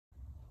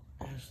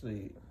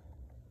Ashley,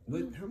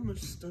 how much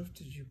stuff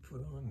did you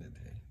put on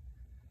today?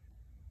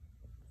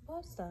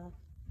 What stuff?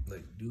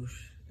 Like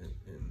douche and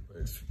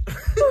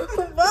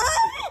What?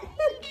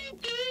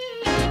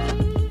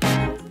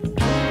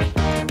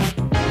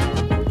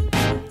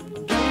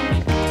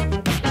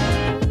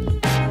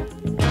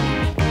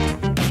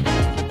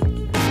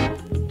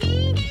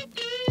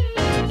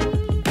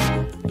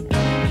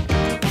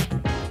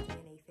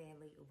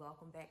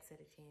 Welcome back to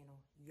the channel.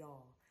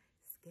 Y'all,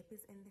 Skip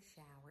is in the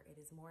shower. It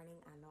is morning.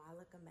 I know I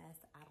look a mess.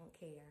 I don't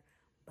care.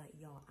 But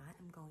y'all, I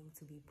am going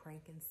to be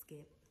pranking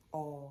Skip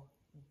all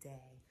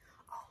day.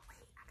 Oh,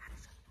 wait, I gotta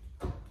show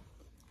you.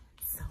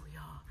 So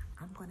y'all,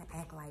 I'm gonna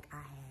act like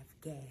I have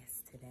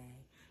gas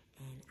today.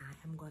 And I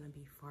am gonna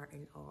be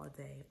farting all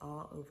day,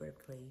 all over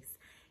the place.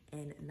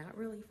 And not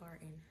really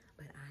farting,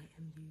 but I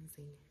am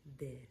using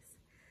this.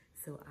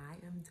 So I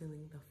am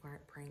doing the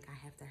fart prank. I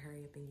have to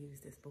hurry up and use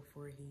this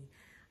before he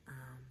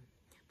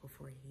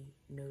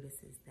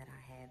notices that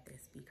I have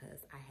this,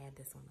 because I had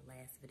this on the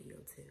last video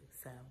too.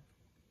 So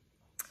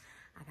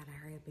I gotta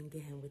hurry up and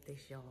get him with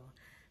this, y'all.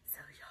 So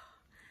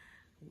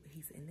y'all,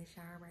 he's in the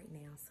shower right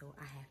now, so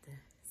I have to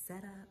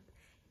set up.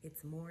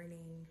 It's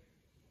morning,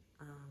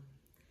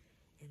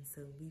 and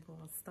so we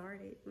gonna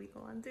start it. We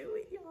gonna do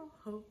it, y'all.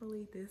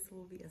 Hopefully this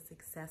will be a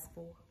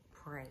successful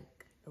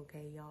prank,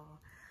 okay, y'all?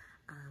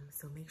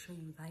 So make sure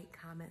you like,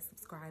 comment,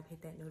 subscribe,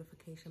 hit that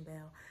notification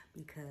bell,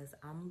 because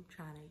I'm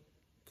trying to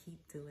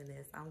keep doing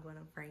this. I'm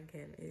gonna prank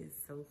him. It's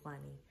so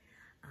funny.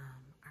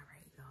 All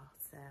right, y'all.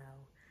 So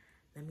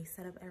let me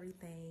set up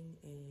everything,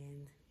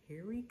 and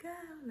here we go.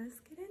 Let's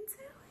get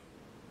into it.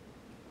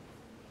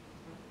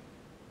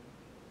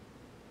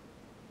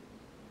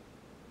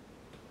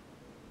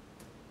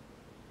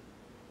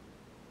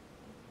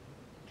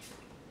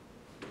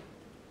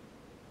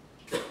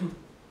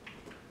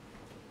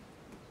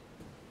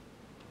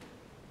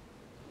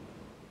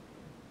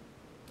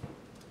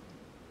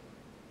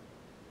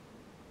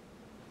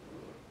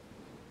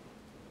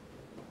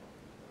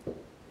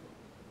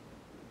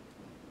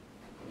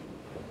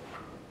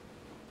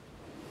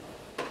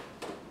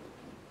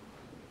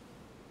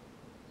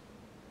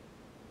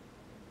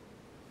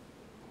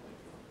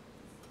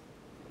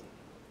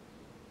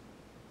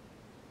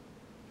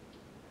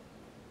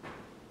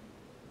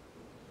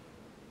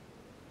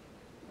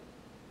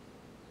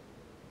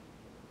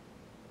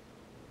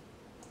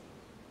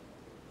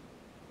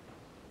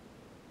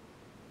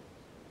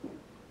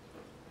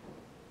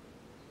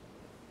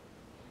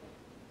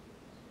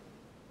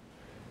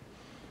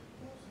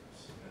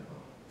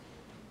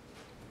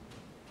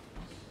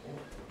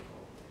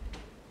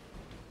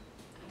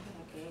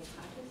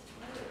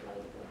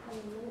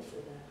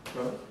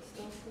 Huh?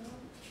 Still smell?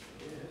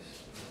 Yes.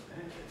 I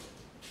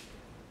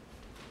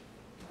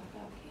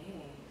got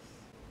gas.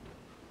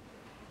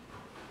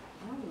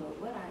 I don't know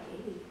what I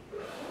ate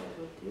that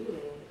would do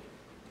that.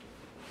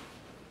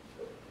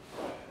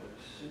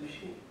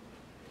 Sushi?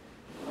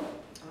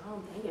 I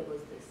don't think it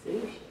was the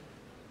sushi.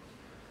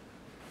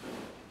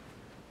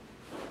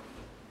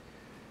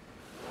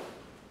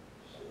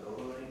 So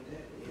like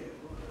that, yeah, it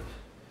was.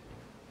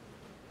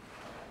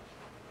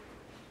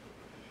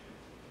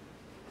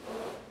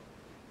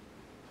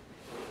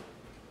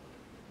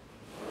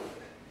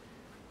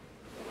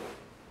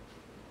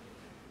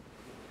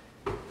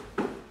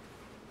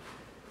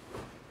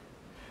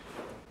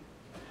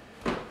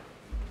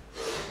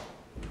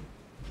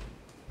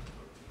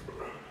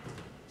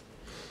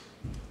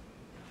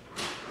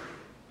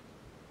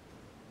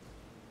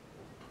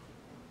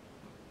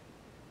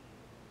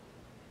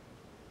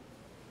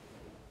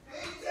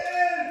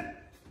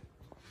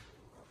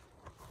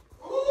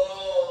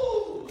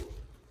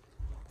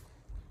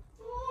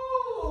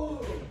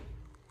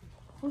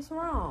 What's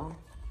wrong?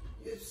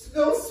 You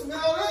don't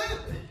smell that?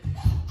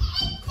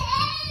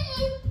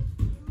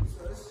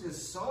 So it's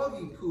just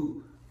soggy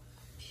poop.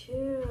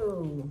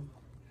 Phew.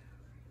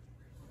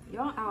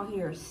 Y'all out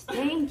here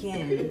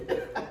stinking.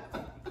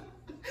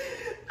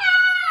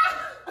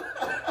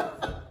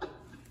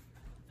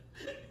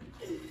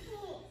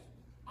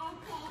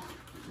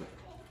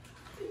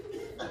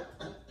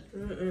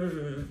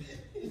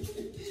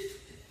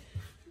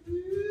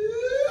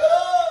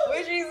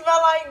 What you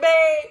smell like,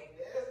 babe?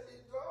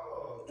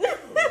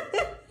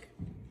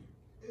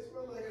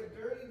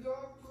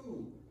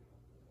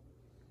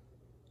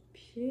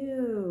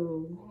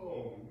 Phew.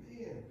 Oh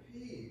man,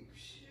 Pete,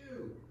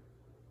 phew.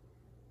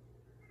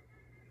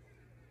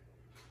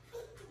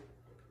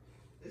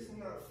 This is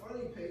not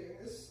funny, Peyton.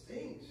 This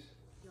stinks.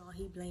 Y'all,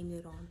 he blamed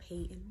it on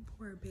Peyton.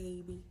 Poor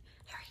baby.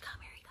 Here he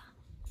come, here he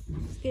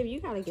come. Skip, you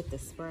gotta get the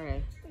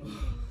spray.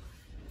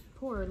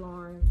 Poor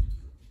Lauren.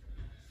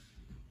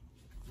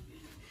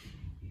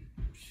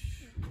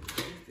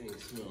 These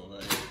things smell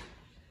like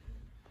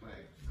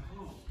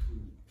dog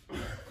food.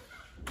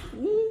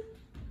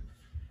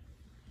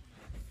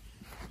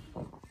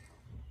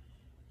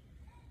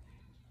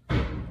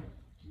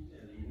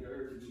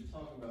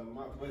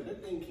 But that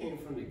thing came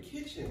from the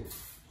kitchen.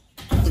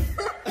 You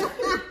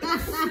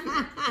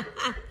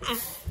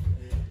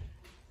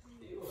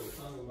want to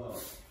talk about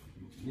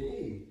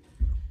me?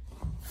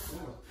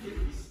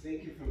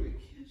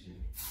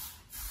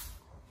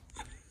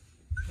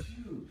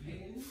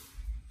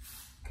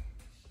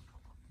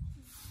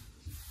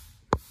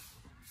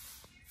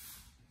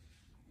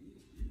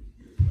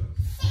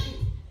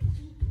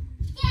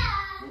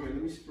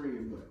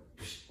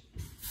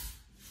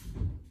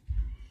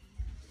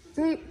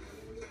 Babe,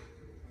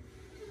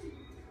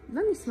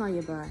 let me smell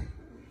your butt.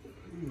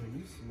 You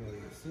smell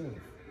yourself.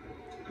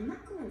 I'm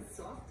not going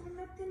soft or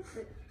nothing,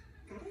 but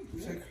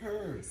Check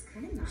her.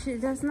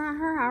 That's not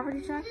her. I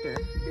already checked her.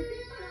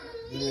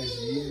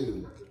 That's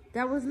you.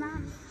 That was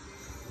not.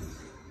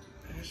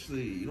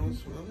 Ashley, you don't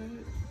smell that?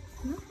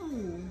 No.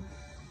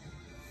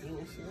 You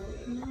don't smell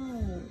that?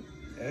 No.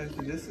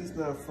 Ashley, this is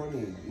not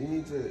funny. You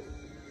need to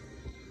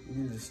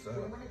stop.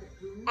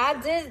 I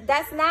did.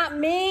 That's not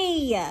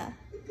me.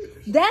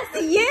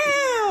 That's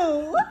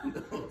you.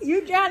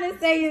 You trying to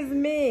say it's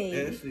me.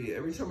 Ashley,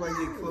 every time I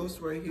get close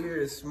right here,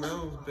 it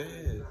smells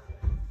bad.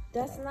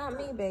 That's not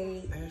me,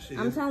 babe. Ashley,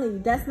 I'm telling you,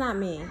 that's not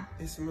me.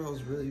 It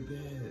smells really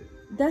bad.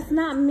 That's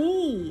not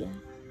me.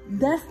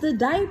 That's the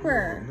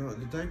diaper. No,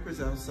 the diaper's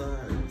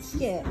outside.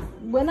 Yeah.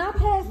 When I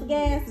pass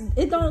gas,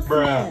 it don't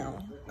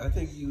smell. I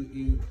think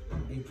you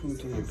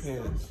pooped in your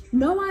pants.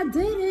 No, I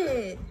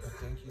didn't. I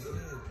think you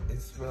did.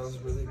 It smells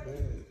really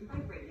bad.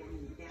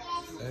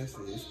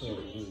 Ashley, it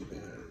smells really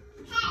bad.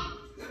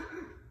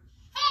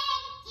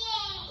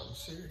 I'm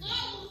serious.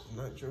 I'm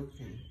not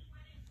joking.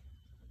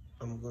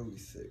 I'm gonna be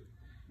sick.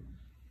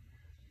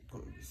 I'm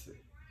gonna be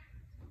sick.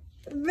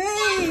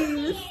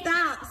 Babe,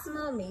 stop.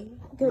 Smell me.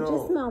 Go, No,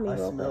 just smell me I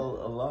real quick. smell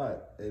a lot,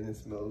 and it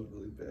smells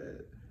really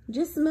bad.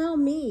 Just smell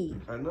me.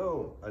 I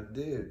know, I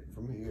did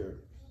from here.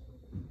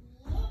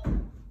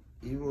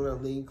 Even when I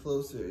lean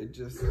closer, it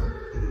just...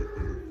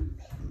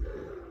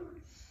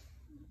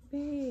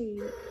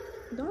 Babe,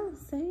 don't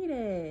say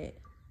that.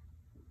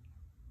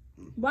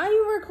 Why are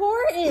you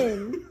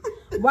recording?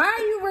 Why are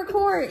you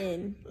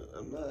recording?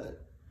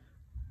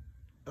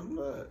 I'm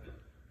not.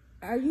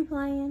 Are you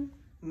playing?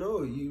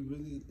 No, you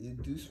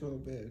do smell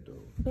bad,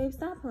 though. Babe,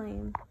 stop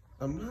playing.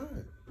 I'm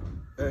not.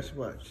 Ash,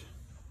 watch.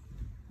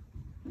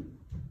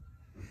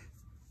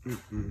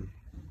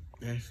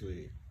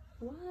 Ashley.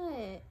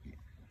 What?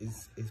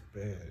 It's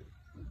bad.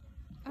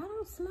 I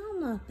don't smell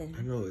nothing.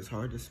 I know, it's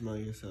hard to smell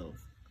yourself.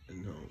 I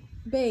know.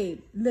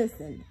 Babe,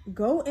 listen.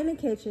 Go in the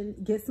kitchen,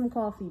 get some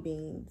coffee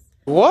beans.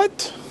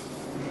 What?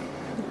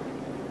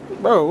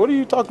 Bro, what are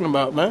you talking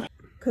about, man?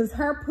 Because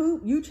her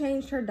poop, you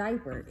changed her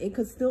diaper. It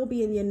could still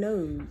be in your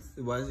nose.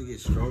 Why does it get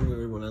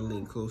stronger when I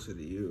lean closer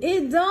to you?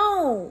 It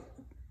don't.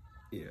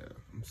 Yeah,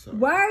 I'm sorry.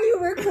 Why are you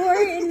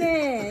recording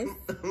this?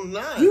 I'm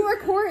not. You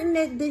recording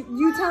it,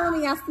 you telling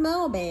me I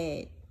smell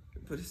bad.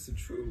 But it's the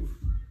truth.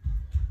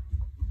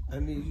 I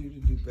need you to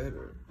do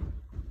better.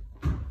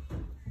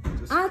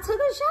 I took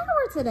a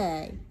shower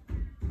today.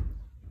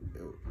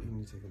 You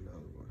need to take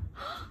another one.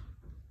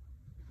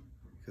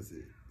 Because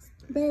it's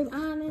bad. Babe,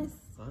 honest.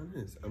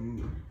 Honest.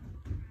 I'm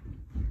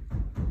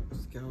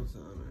Scout's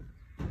honor.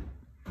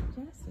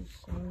 That's a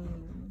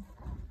shame.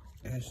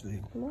 Ashley.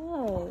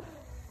 What?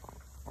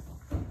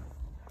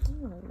 I'm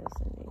not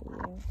listening to you.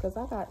 Because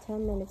I got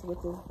 10 minutes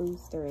with this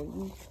booster and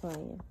you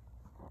playing.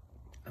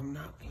 I'm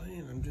not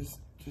playing. I'm just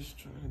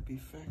trying to be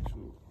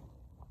factual.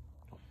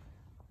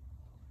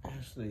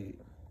 Ashley,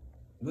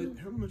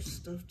 how much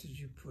stuff did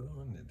you put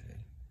on today?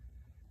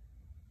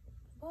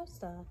 What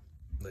stuff?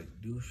 Like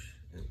douche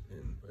and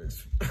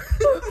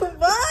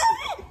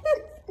What?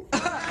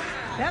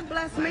 that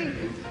bless me.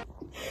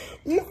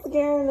 You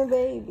scaring the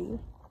baby.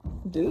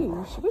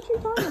 Douche. What you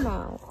talking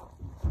about?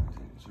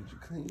 Did you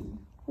clean?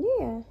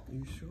 Yeah. Are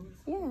you sure?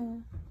 Yeah.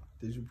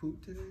 Did you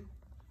poop today?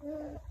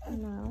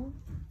 No.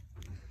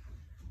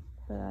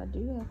 But I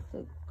do have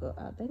to go.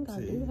 I think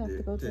I do have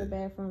to go to the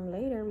bathroom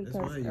later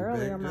because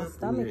earlier my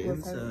stomach your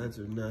was hurt. insides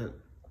are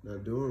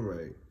not doing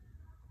right.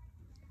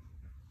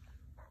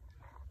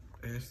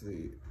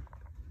 Ashley,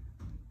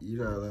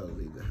 you're not allowed to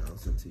leave the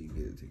house until you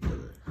get it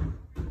together.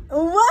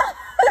 What?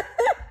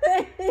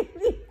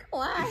 Be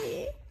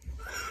quiet.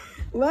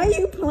 Why are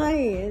you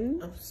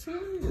playing? I'm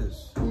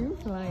serious. You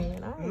playing?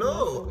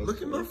 No,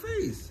 look at my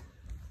face.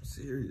 I'm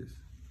serious.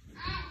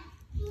 I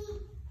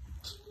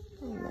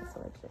ain't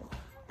messing with you.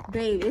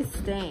 Babe, it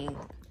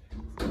stinks.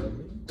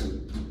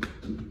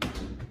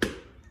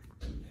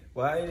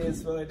 Why didn't it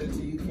smell like that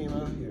till you came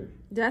out here?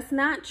 That's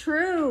not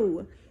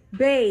true.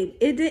 Babe,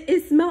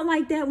 it smelled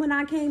like that when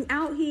I came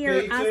out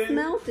here. Peyton? I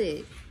smelled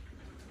it.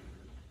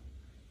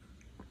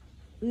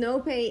 No,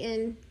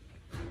 Peyton.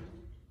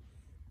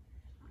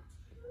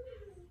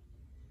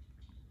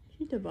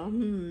 She's about,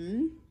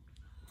 Do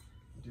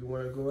you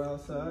want to go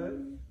outside?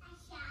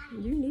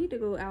 You need to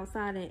go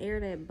outside and air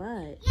that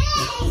butt.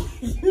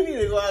 You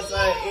need to go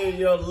outside and air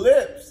your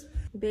lips.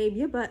 Babe,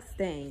 your butt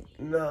stink.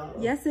 No.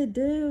 Yes, it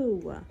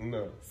do.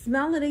 No.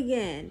 Smell it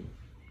again.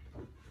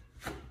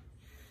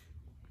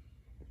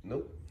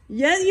 Nope.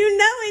 Yes, you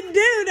know it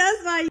do.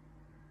 That's why.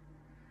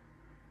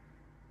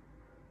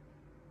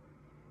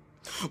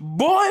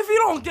 Boy, if you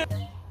don't get... It's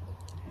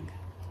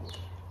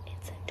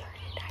a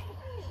dirty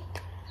diaper.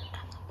 I'm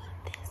gonna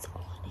put this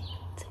on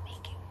it to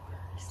make it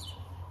worse.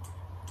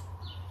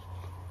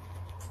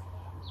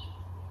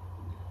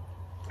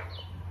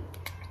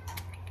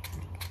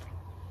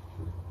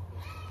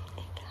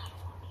 It got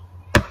on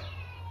me.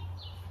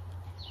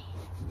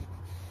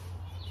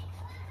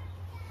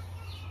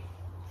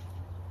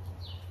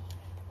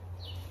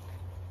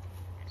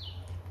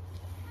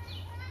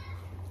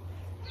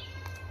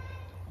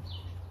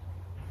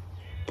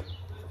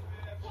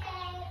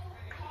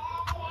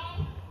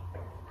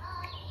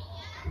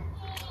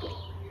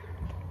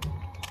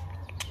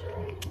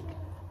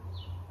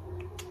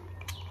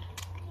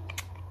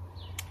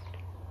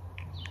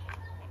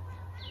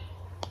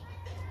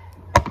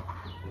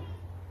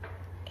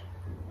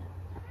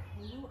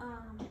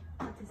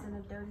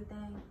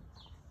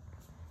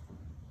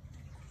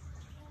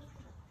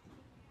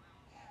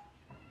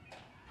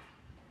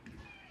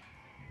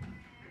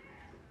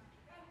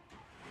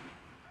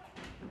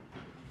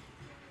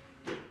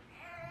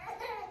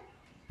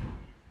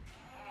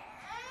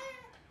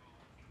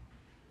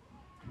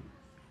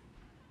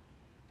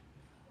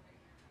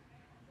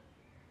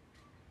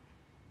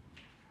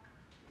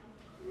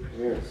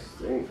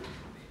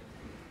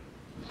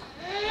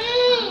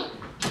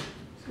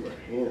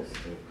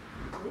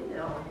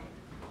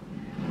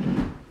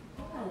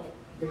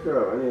 Hey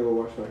girl, I need to go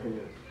wash my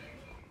hands.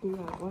 You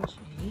gotta wash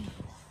your hands.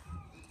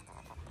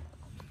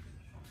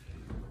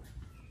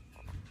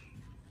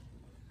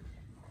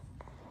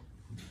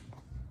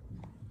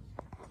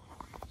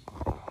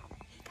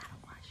 He gotta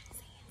wash his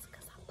hands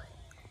because I put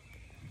the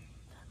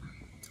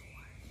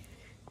door.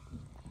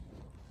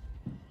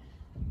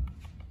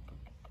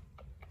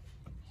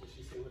 Did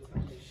she say what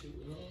time they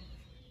shooting off?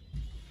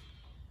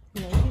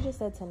 No, she just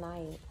said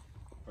tonight.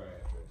 Right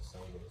after the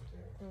sun was there.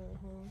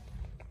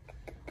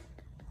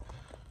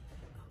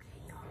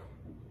 Okay, y'all.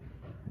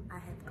 I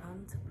have come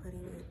to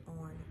putting it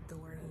on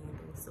door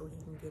handle so he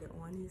can get it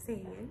on his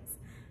hands.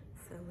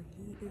 So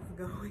he is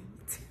going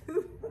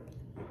to.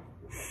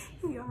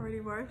 He already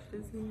washed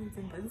his hands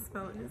and been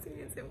smelling his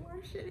hands and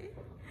washing it.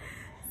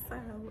 So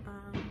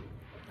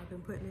I've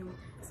been putting him.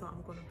 So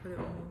I'm gonna put it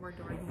on more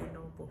door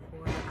handle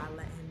before I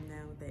let him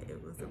know that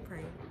it was a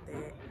prank.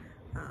 That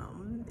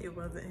it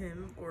wasn't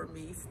him or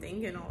me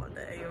stinking all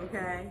day.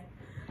 Okay.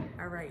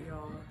 All right,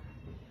 y'all.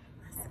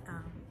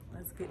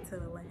 Let's get to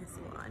the last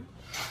one.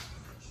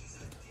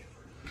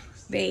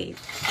 Babe,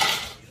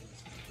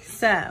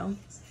 so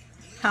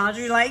how'd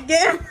you like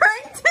getting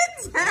pranked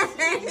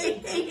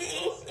today?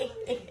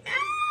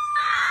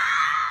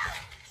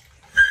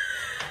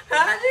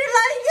 How'd you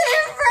like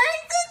getting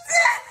pranked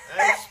today? I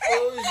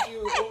exposed you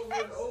over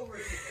and over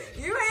today.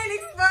 You ain't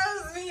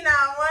exposed me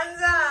not one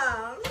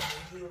time.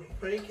 You were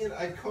pranking.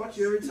 I caught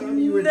you every time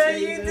you were No, tasing.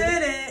 you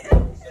didn't. No,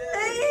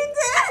 you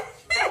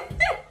didn't.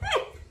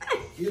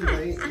 You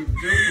late. You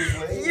jerk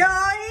was late. Yo,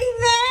 he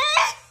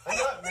mad. I'm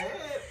not mad.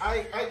 I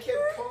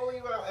kept calling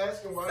you out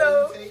asking why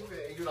So- you tape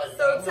it. And you're like,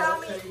 So I'm tell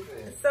not me.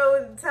 taping. So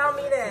tell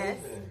me this.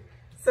 Taping.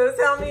 So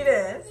tell me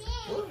this.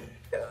 What?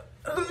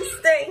 Who's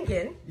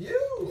stinking?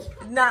 You.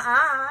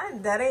 Nuh-uh.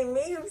 That ain't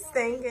me who's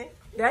stinking.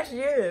 That's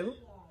you.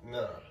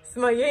 No.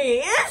 Smell your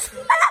hands.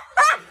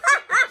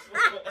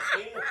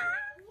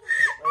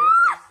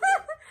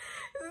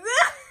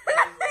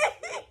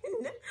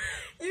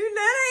 You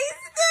know they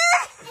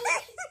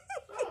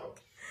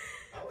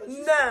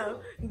stink. No.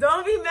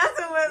 Don't be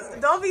messing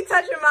with, don't be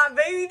touching my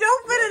baby.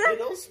 Don't put They it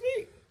don't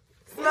speak.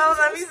 in.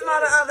 Let me smell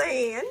the other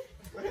hand.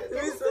 My hands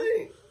don't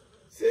stink.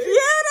 See?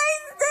 Yeah, they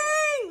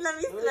stink. Let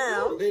me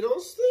smell. No, they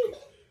don't stink.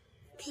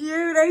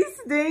 Phew, they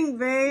stink,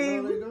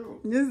 babe. No, they don't.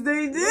 Yes,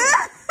 they do.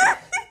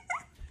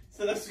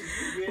 So that's what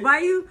you did.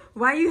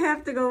 Why you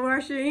have to go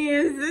wash your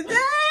hands today?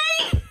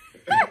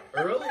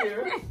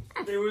 Earlier,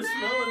 they were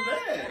smelling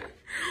bad.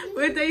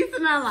 What they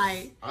smell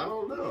like? I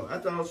don't know. I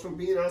thought it was from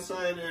being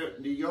outside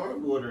the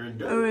yard watering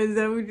dirt. Oh, is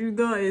that what you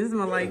thought? It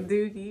smell like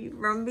dookie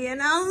from being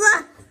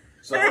outside.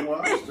 So I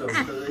washed them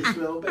because they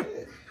smell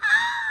bad.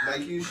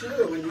 Like you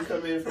should when you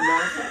come in from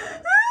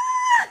outside.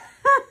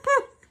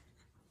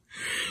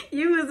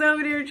 You was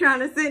over there trying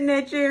to sit in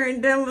that chair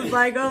and then was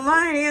like, oh,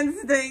 my hands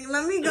stink.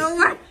 Let me go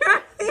wash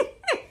my hands.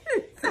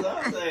 Because I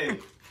was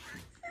like,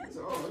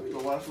 let me go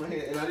wash my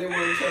hands. And I didn't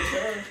want to touch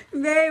her.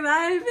 Babe,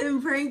 I've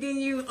been pranking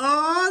you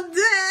all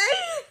day.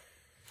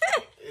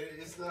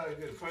 It's not a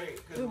good prank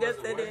because it Yes,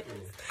 wasn't it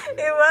working. is.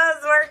 It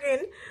was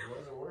working. It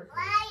wasn't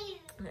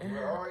working.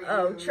 Where are you?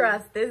 Oh,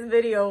 trust. This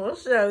video will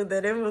show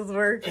that it was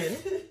working.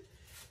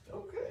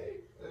 Okay.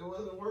 It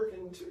wasn't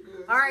working too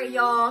good. All right,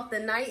 y'all. The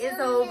night is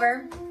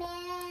over.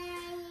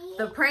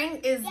 The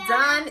prank is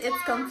done.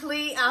 It's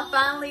complete. I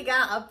finally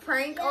got a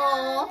prank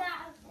off.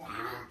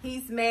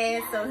 He's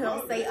mad, so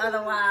he'll say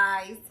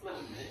otherwise.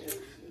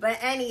 But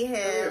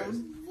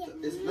anywho.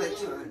 It's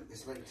nighttime.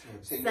 It's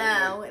nighttime.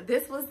 So,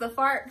 this was the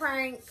fart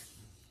prank.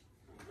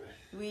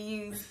 We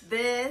used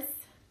this.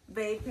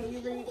 Babe, can you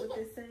read what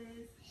this says?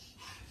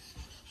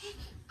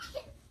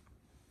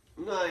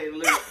 No, I ain't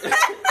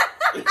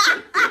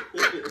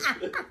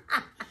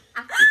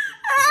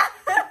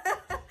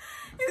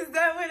Is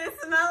that what it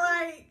smell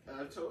like?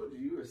 I told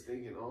you were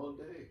stinking all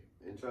day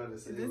and trying to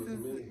say This it was is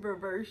me.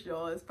 reverse,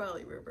 y'all. It's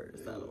probably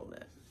reverse. I don't know.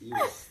 You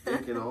were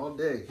stinking all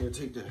day. Here,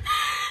 take that.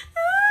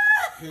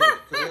 Here,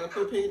 can I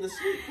put paint in the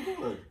sleep?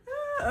 Come on.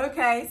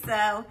 Okay,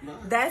 so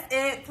that's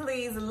it.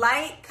 Please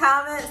like,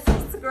 comment,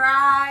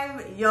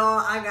 subscribe. Y'all,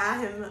 I got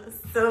him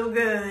so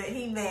good.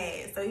 He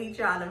mad, so he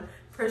trying to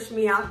push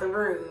me out the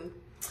room.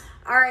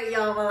 All right,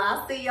 y'all. Well,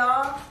 I'll see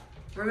y'all.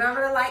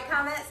 Remember to like,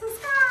 comment,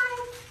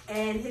 subscribe,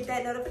 and hit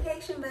that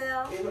notification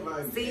bell.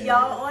 See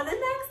y'all on the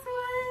next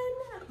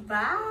one.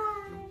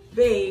 Bye.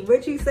 Babe,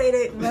 what you say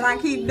that what I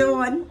keep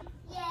doing?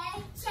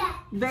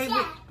 Baby,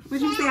 what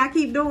you say I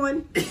keep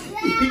doing?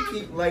 You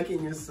keep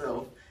liking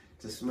yourself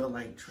to smell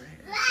like trash.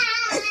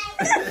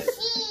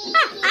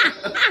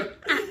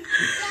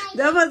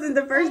 That wasn't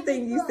the first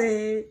thing you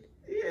said.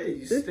 Yeah,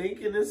 you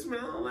stinking and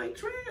smelling like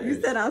trash. You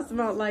said I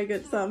smelled like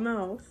something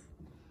else.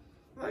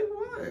 Like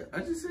what? I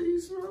just said you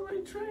smell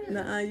like trash.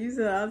 Nuh-uh, you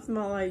said I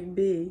smell like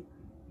B.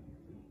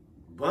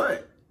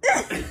 But.